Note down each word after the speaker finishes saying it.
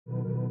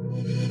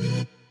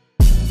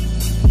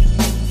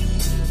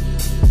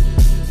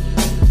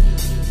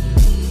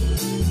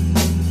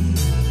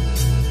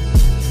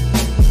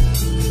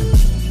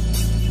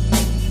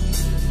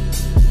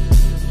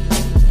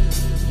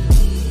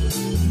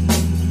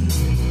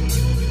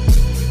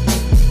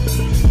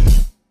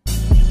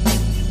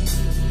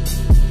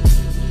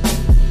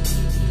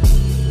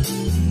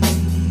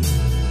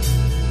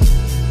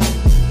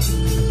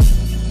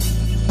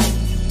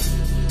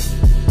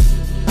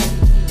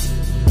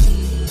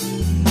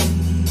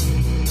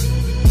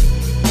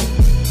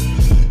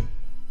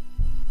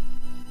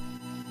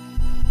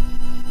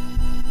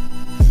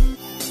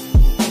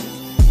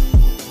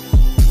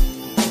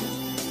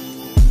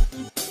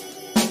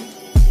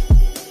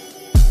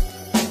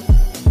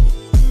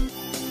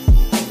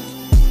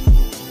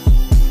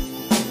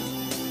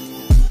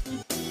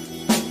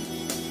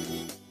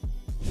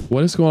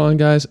What is going on,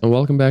 guys, and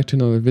welcome back to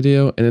another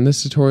video. And in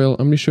this tutorial, I'm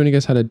going to be showing you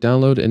guys how to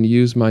download and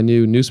use my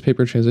new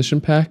newspaper transition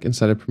pack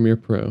inside of Premiere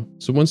Pro.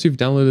 So once you've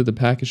downloaded the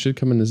pack, it should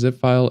come in a zip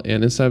file,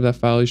 and inside of that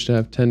file you should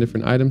have 10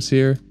 different items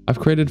here. I've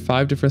created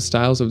 5 different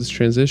styles of this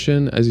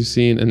transition, as you've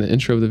seen in the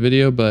intro of the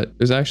video, but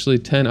there's actually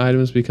 10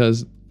 items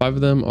because 5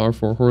 of them are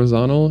for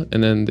horizontal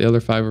and then the other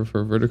 5 are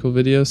for vertical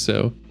videos.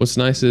 So what's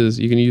nice is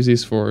you can use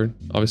these for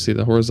obviously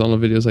the horizontal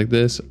videos like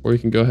this, or you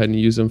can go ahead and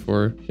use them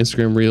for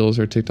Instagram Reels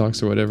or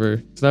TikToks or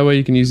whatever. So that way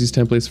you can use these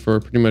templates for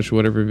pretty much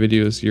whatever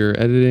videos you're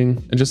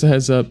editing. And just a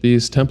heads up,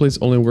 these templates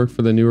only work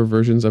for the newer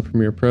versions of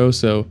Premiere Pro.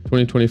 So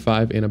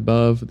 2025 and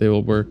above, they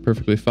will work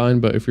perfectly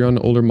fine. But if you're on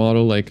an older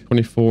model like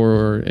 24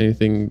 or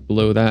anything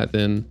below that,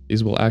 then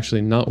these will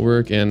actually not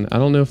work. And I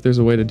don't know if there's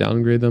a way to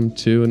downgrade them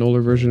to an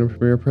older version of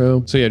Premiere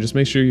Pro. So yeah, just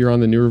make sure you're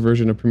on the newer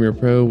version of Premiere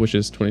Pro, which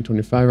is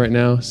 2025 right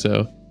now.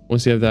 So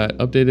once you have that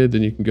updated,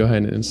 then you can go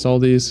ahead and install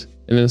these.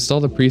 And then install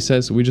the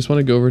presets. We just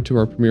want to go over to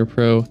our Premiere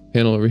Pro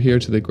panel over here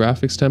to the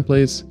graphics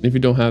templates. And if you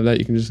don't have that,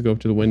 you can just go up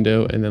to the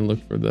window and then look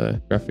for the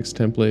graphics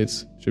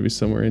templates. Should be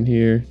somewhere in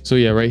here. So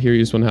yeah, right here, you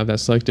just want to have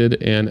that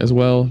selected, and as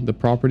well, the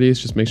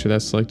properties, just make sure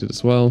that's selected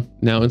as well.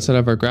 Now inside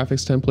of our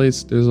graphics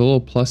templates, there's a little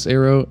plus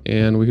arrow,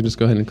 and we can just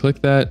go ahead and click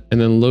that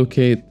and then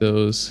locate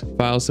those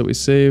files that we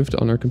saved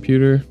on our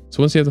computer.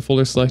 So once you have the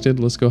folder selected,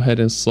 let's go ahead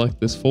and select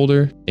this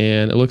folder,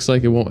 and it looks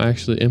like it won't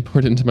actually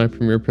import into my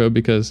Premiere Pro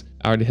because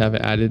I already have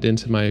it added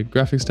into my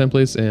graphics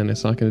templates and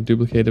it's not going to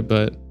duplicate it,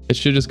 but it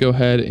should just go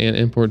ahead and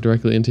import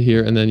directly into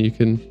here. And then you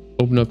can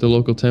open up the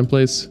local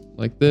templates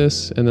like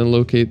this and then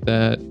locate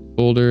that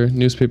folder,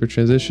 newspaper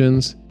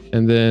transitions.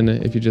 And then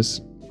if you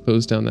just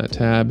close down that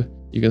tab,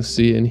 you can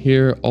see in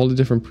here all the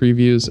different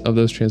previews of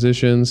those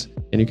transitions,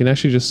 and you can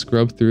actually just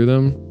scrub through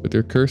them with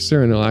your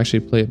cursor and it'll actually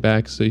play it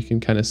back so you can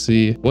kind of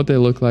see what they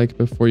look like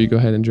before you go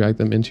ahead and drag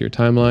them into your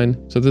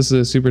timeline. So this is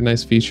a super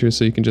nice feature,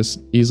 so you can just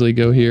easily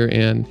go here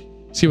and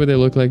see what they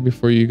look like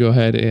before you go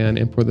ahead and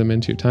import them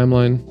into your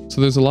timeline. So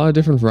there's a lot of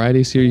different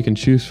varieties here you can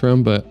choose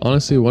from, but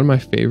honestly, one of my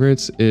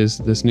favorites is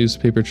this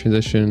newspaper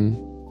transition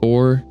 4,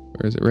 or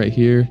is it right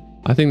here?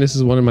 I think this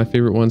is one of my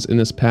favorite ones in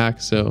this pack.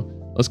 So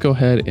let's go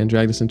ahead and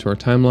drag this into our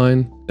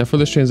timeline. Now for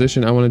this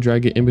transition, I want to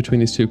drag it in between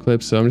these 2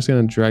 clips. So I'm just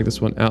going to drag this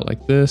one out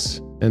like this,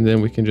 and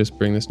then we can just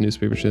bring this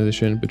newspaper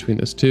transition between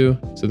those 2.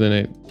 So then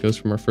it goes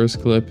from our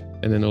first clip,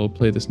 and then it'll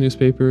play this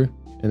newspaper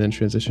and then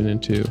transition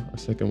into our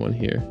second one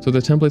here. So the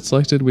template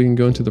selected, we can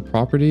go into the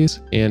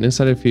properties, and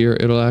inside of here,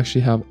 it'll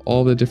actually have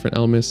all the different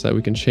elements that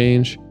we can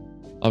change.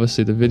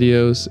 Obviously the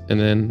videos, and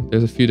then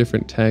there's a few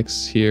different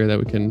texts here that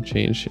we can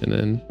change, and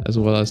then as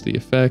well as the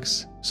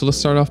effects. So let's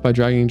start off by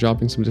dragging and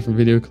dropping some different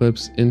video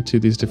clips into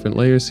these different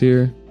layers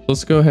here.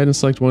 Let's go ahead and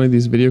select one of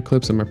these video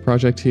clips in my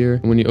project here.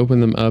 And when you open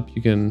them up,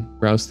 you can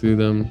browse through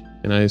them.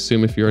 And I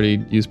assume if you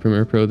already use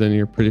Premiere Pro, then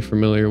you're pretty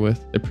familiar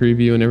with the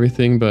preview and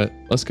everything, but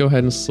let's go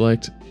ahead and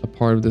select a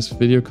part of this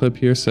video clip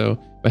here. So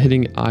by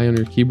hitting I on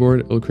your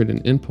keyboard, it'll create an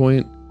in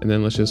point, and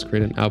then let's just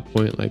create an out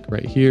point like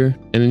right here.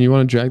 And then you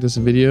want to drag this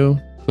video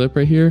clip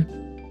right here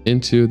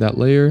into that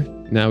layer.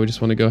 Now we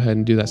just want to go ahead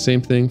and do that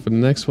same thing for the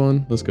next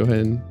one. Let's go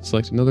ahead and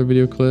select another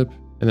video clip,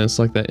 and then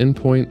select that in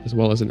point as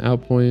well as an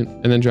out point,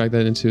 and then drag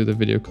that into the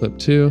video clip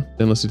 2.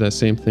 Then let's do that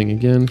same thing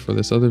again for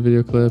this other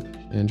video clip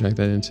and drag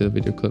that into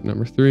video clip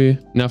number 3.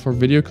 Now for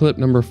video clip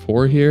number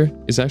 4 here,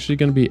 it's actually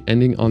going to be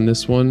ending on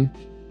this one,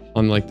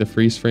 on like the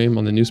freeze frame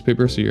on the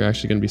newspaper. So you're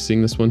actually going to be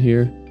seeing this one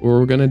here. What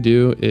we're going to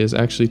do is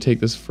actually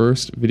take this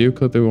first video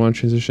clip that we want to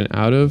transition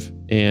out of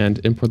and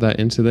import that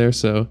into there.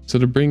 So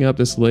to bring up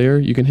this layer,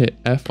 you can hit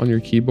F on your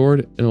keyboard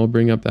and it'll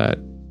bring up that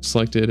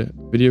selected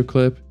video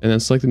clip, and then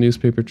select the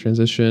newspaper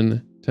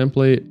transition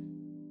template,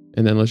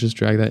 and then let's just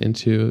drag that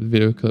into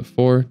video clip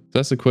 4. So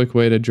that's a quick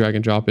way to drag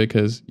and drop it,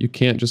 because you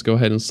can't just go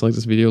ahead and select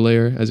this video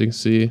layer. As you can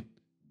see,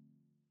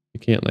 you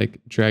can't like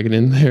drag it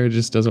in there, it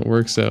just doesn't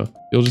work. So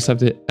you'll just have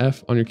to hit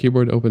F on your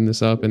keyboard to open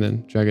this up and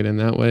then drag it in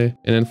that way.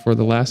 And then for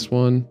the last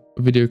one,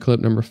 video clip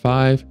number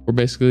 5, we're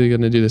basically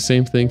going to do the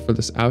same thing for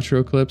this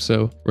outro clip.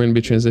 So we're going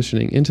to be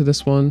transitioning into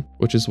this one,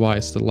 which is why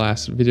it's the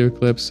last video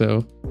clip.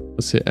 So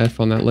let's hit F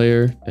on that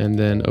layer and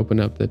then open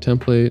up the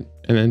template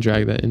and then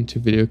drag that into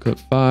video clip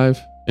 5.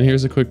 And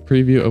here's a quick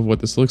preview of what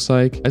this looks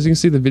like. As you can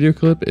see, the video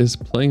clip is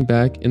playing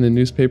back in the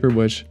newspaper,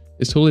 which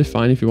is totally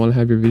fine if you want to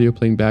have your video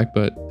playing back,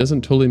 but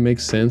doesn't totally make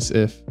sense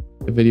if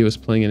the video is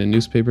playing in a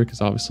newspaper, because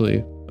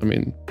obviously, I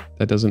mean,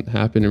 that doesn't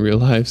happen in real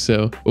life.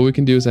 So what we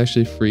can do is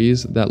actually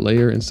freeze that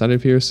layer inside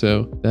of here.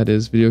 So that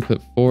is video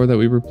clip 4 that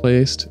we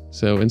replaced.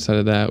 So inside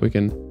of that, we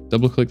can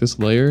double click this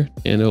layer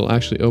and it'll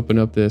actually open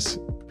up this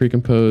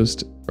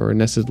pre-composed or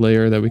nested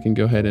layer that we can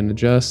go ahead and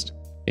adjust.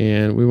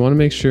 And we want to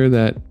make sure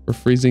that we're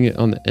freezing it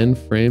on the end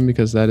frame,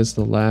 because that is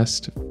the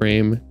last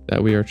frame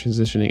that we are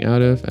transitioning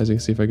out of. As you can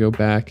see, if I go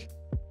back,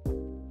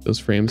 those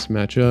frames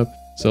match up.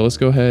 So let's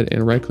go ahead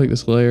and right click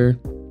this layer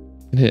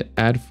and hit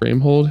add frame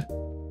hold,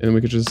 and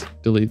we could just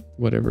delete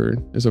whatever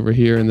is over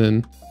here and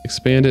then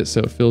expand it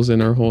so it fills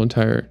in our whole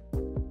entire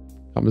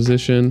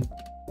composition.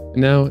 And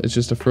now it's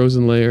just a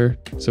frozen layer,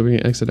 so we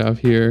can exit out of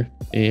here,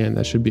 and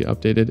that should be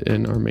updated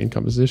in our main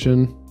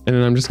composition. And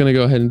then I'm just going to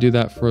go ahead and do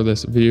that for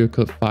this video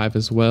clip 5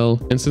 as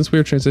well. And since we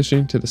are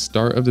transitioning to the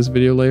start of this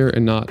video layer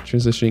and not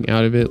transitioning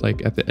out of it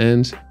like at the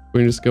end, we're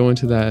going to just go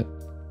into that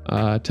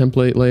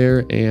template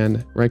layer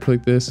and right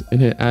click this and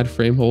hit add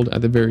frame hold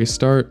at the very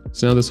start.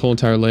 So now this whole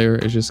entire layer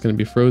is just going to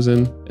be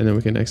frozen, and then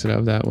we can exit out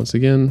of that once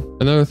again.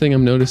 Another thing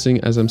I'm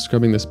noticing as I'm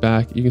scrubbing this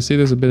back, you can see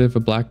there's a bit of a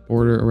black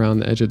border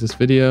around the edge of this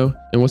video.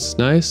 And what's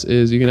nice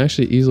is you can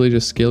actually easily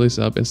just scale these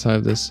up inside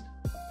of this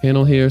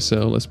panel here.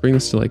 So let's bring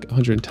this to like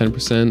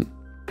 110%.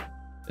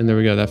 And there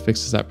we go, that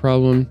fixes that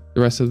problem. The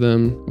rest of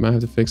them we might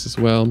have to fix as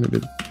well. Maybe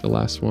the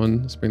last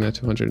one, let's bring that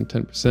to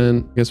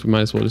 110%. I guess we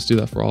might as well just do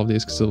that for all of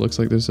these because it looks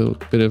like there's a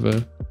bit of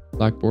a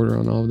black border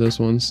on all of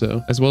those ones.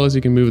 So as well as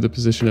you can move the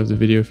position of the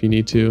video if you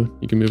need to.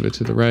 You can move it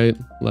to the right,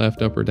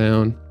 left, up, or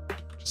down,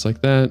 just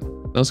like that.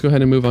 Now let's go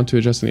ahead and move on to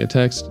adjusting the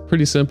text.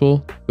 Pretty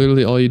simple.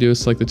 Literally all you do is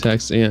select the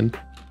text and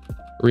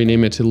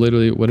rename it to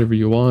literally whatever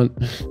you want.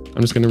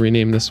 I'm just going to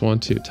rename this one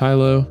to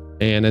Tylo.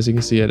 And as you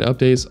can see, it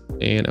updates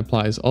and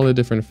applies all the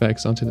different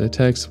effects onto the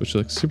text, which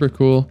looks super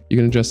cool. You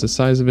can adjust the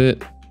size of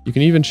it. You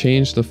can even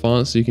change the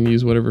font, so you can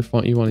use whatever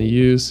font you want to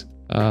use.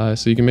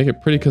 So you can make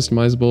it pretty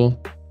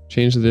customizable,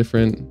 change the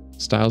different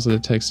styles of the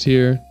text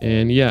here.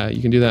 And yeah,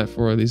 you can do that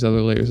for these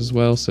other layers as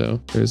well. So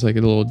there's like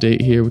a little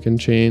date here we can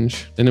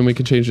change. And then we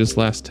can change this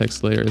last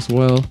text layer as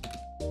well.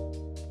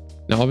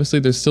 Now, obviously,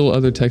 there's still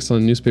other text on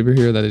the newspaper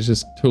here that is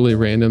just totally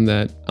random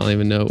that I don't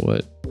even know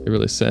what it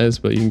really says,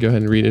 but you can go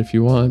ahead and read it if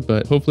you want.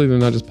 But hopefully they're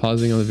not just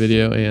pausing on the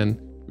video and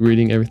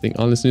reading everything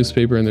on this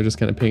newspaper, and they're just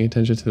kind of paying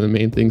attention to the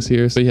main things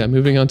here. So yeah,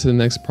 moving on to the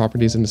next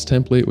properties in this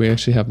template, we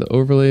actually have the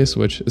overlays,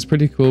 which is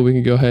pretty cool. We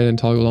can go ahead and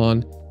toggle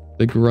on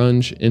the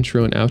grunge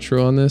intro and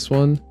outro on this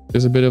one.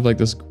 There's a bit of like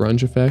this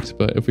grunge effect,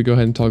 but if we go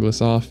ahead and toggle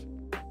this off,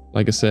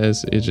 like it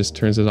says, it just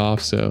turns it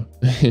off. So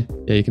yeah,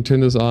 you can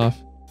turn those off,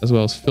 as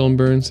well as film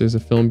burns. There's a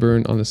film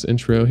burn on this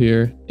intro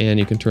here, and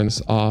you can turn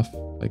this off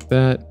like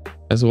that.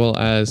 As well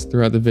as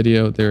throughout the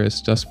video, there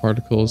is dust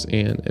particles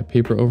and a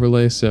paper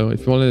overlay. So if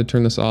you wanted to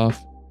turn this off,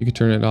 you could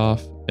turn it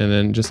off and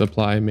then just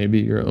apply maybe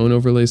your own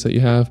overlays that you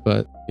have.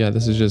 But yeah,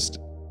 this is just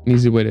an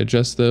easy way to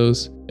adjust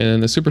those.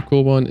 And the super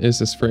cool one is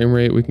this frame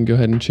rate. We can go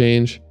ahead and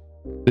change.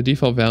 The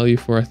default value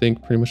for I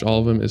think pretty much all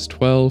of them is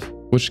 12,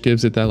 which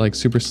gives it that like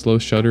super slow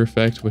shutter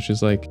effect, which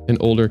is like an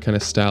older kind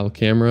of style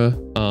camera.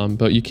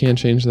 But you can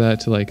change that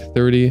to like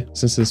 30.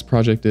 Since this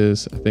project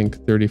is I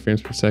think 30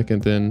 frames per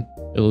second, then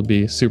it'll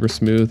be super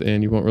smooth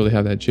and you won't really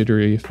have that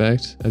jittery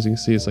effect. As you can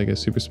see, it's like a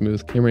super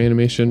smooth camera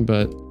animation,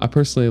 but I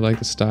personally like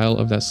the style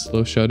of that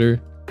slow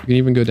shutter. You can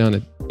even go down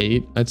to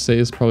 8, I'd say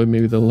is probably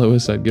maybe the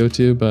lowest I'd go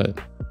to, but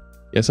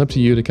yeah, it's up to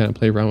you to kind of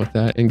play around with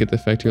that and get the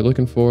effect you're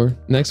looking for.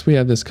 Next, we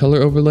have this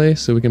color overlay.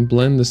 So we can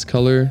blend this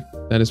color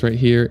that is right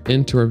here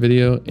into our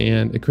video,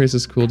 and it creates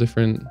this cool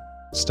different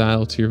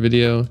style to your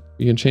video.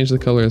 You can change the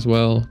color as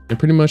well and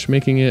pretty much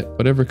making it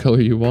whatever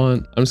color you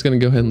want. I'm just going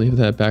to go ahead and leave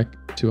that back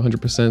to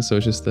 100%. So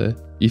it's just the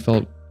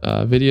default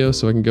video.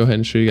 So I can go ahead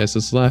and show you guys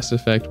this last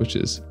effect, which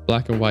is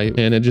black and white.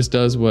 And it just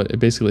does what it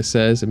basically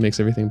says. It makes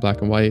everything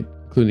black and white,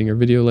 including your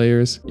video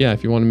layers. Yeah,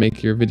 if you want to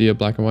make your video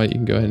black and white, you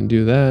can go ahead and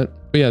do that.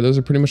 But yeah, those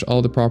are pretty much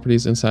all the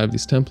properties inside of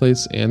these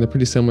templates, and they're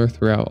pretty similar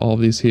throughout all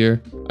of these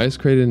here. I just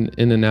created an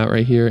in and out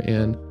right here,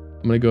 and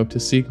I'm going to go up to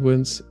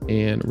sequence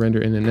and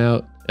render in and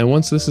out. And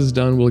once this is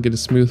done, we'll get a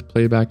smooth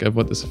playback of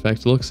what this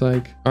effect looks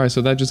like. All right,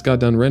 so that just got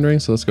done rendering.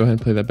 So let's go ahead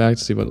and play that back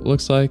to see what it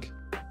looks like.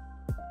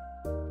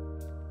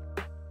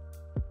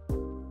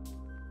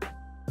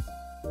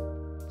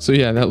 So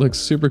yeah, that looks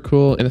super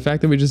cool. And the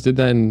fact that we just did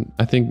that in,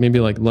 I think maybe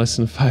like less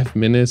than 5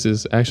 minutes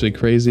is actually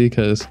crazy,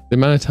 because the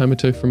amount of time it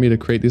took for me to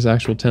create these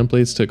actual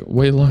templates took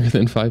way longer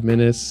than 5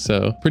 minutes.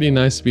 So pretty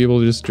nice to be able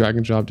to just drag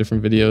and drop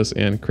different videos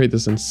and create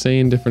this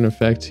insane different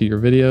effect to your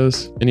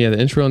videos. And yeah, the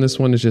intro on this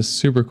one is just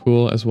super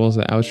cool, as well as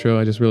the outro.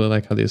 I just really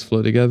like how these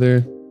flow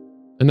together.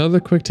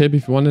 Another quick tip,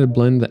 if you wanted to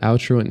blend the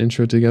outro and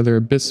intro together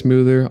a bit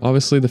smoother,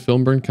 obviously the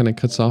film burn kind of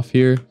cuts off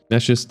here.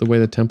 That's just the way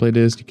the template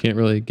is. You can't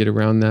really get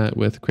around that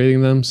with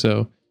creating them.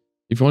 So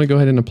if you want to go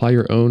ahead and apply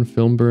your own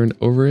film burn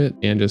over it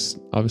and just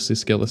obviously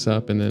scale this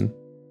up and then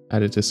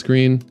add it to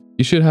screen,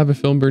 you should have a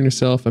film burn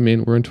yourself. I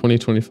mean, we're in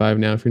 2025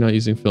 now. If you're not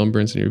using film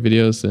burns in your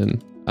videos,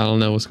 then I don't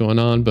know what's going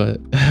on, but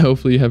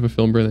hopefully you have a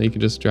film burn that you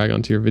can just drag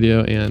onto your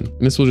video, and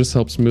this will just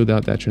help smooth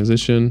out that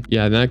transition.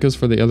 Yeah, and that goes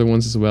for the other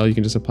ones as well. You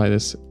can just apply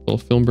this little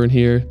film burn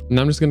here. And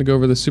I'm just going to go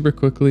over this super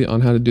quickly on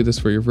how to do this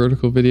for your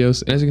vertical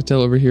videos. And as you can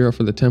tell over here are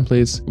for the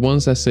templates. The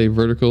ones that say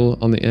vertical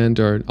on the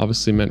end are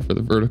obviously meant for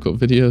the vertical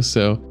videos,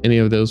 so any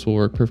of those will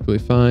work perfectly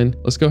fine.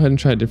 Let's go ahead and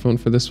try a different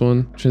one for this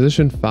one.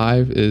 Transition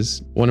 5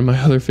 is one of my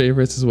other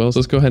favorites as well. So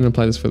let's go ahead and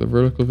apply this for the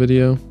vertical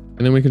video.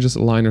 And then we can just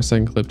align our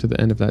second clip to the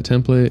end of that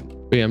template.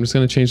 But yeah, I'm just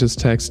going to change this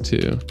text to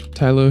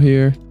Tylo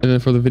here. And then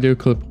for the video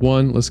clip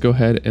 1, let's go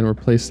ahead and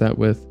replace that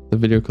with the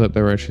video clip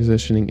that we're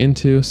transitioning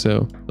into.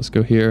 So let's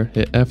go here,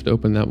 hit F to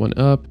open that one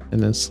up, and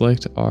then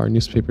select our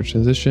newspaper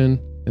transition,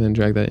 and then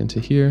drag that into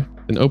here.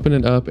 Then open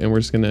it up, and we're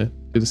just going to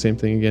do the same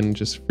thing again and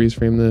just freeze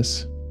frame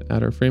this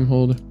add our frame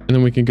hold. And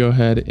then we can go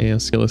ahead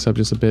and scale this up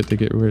just a bit to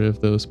get rid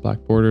of those black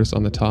borders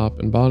on the top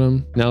and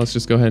bottom. Now let's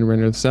just go ahead and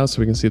render this out so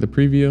we can see the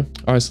preview.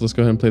 All right, so let's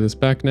go ahead and play this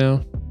back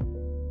now.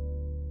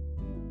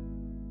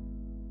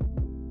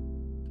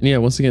 And yeah,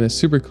 once again, a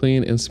super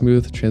clean and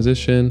smooth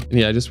transition. And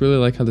yeah, I just really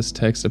like how this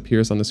text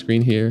appears on the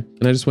screen here.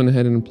 And I just went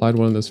ahead and applied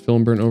one of those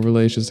film burn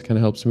overlays just to kind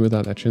of help smooth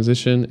out that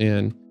transition.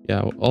 And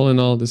yeah, all in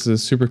all, this is a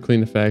super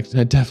clean effect.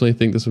 I definitely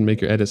think this would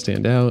make your edit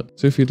stand out.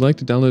 So if you'd like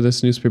to download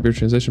this newspaper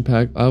transition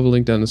pack, I'll have a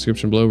link down in the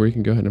description below where you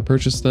can go ahead and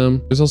purchase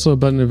them. There's also a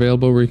button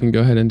available where you can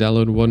go ahead and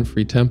download one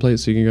free template.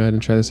 So you can go ahead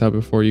and try this out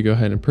before you go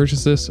ahead and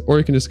purchase this, or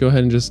you can just go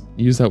ahead and just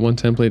use that one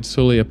template. It's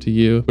totally up to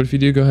you. But if you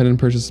do go ahead and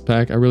purchase this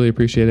pack, I really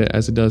appreciate it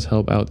as it does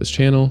help out this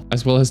channel,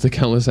 as well as the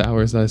countless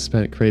hours that I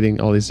spent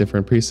creating all these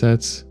different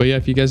presets. But yeah,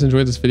 if you guys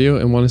enjoyed this video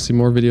and want to see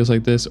more videos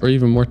like this, or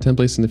even more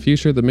templates in the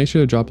future, then make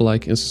sure to drop a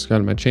like and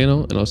subscribe to my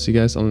channel, and I'll see you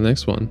guys on the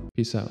next one.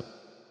 Peace out.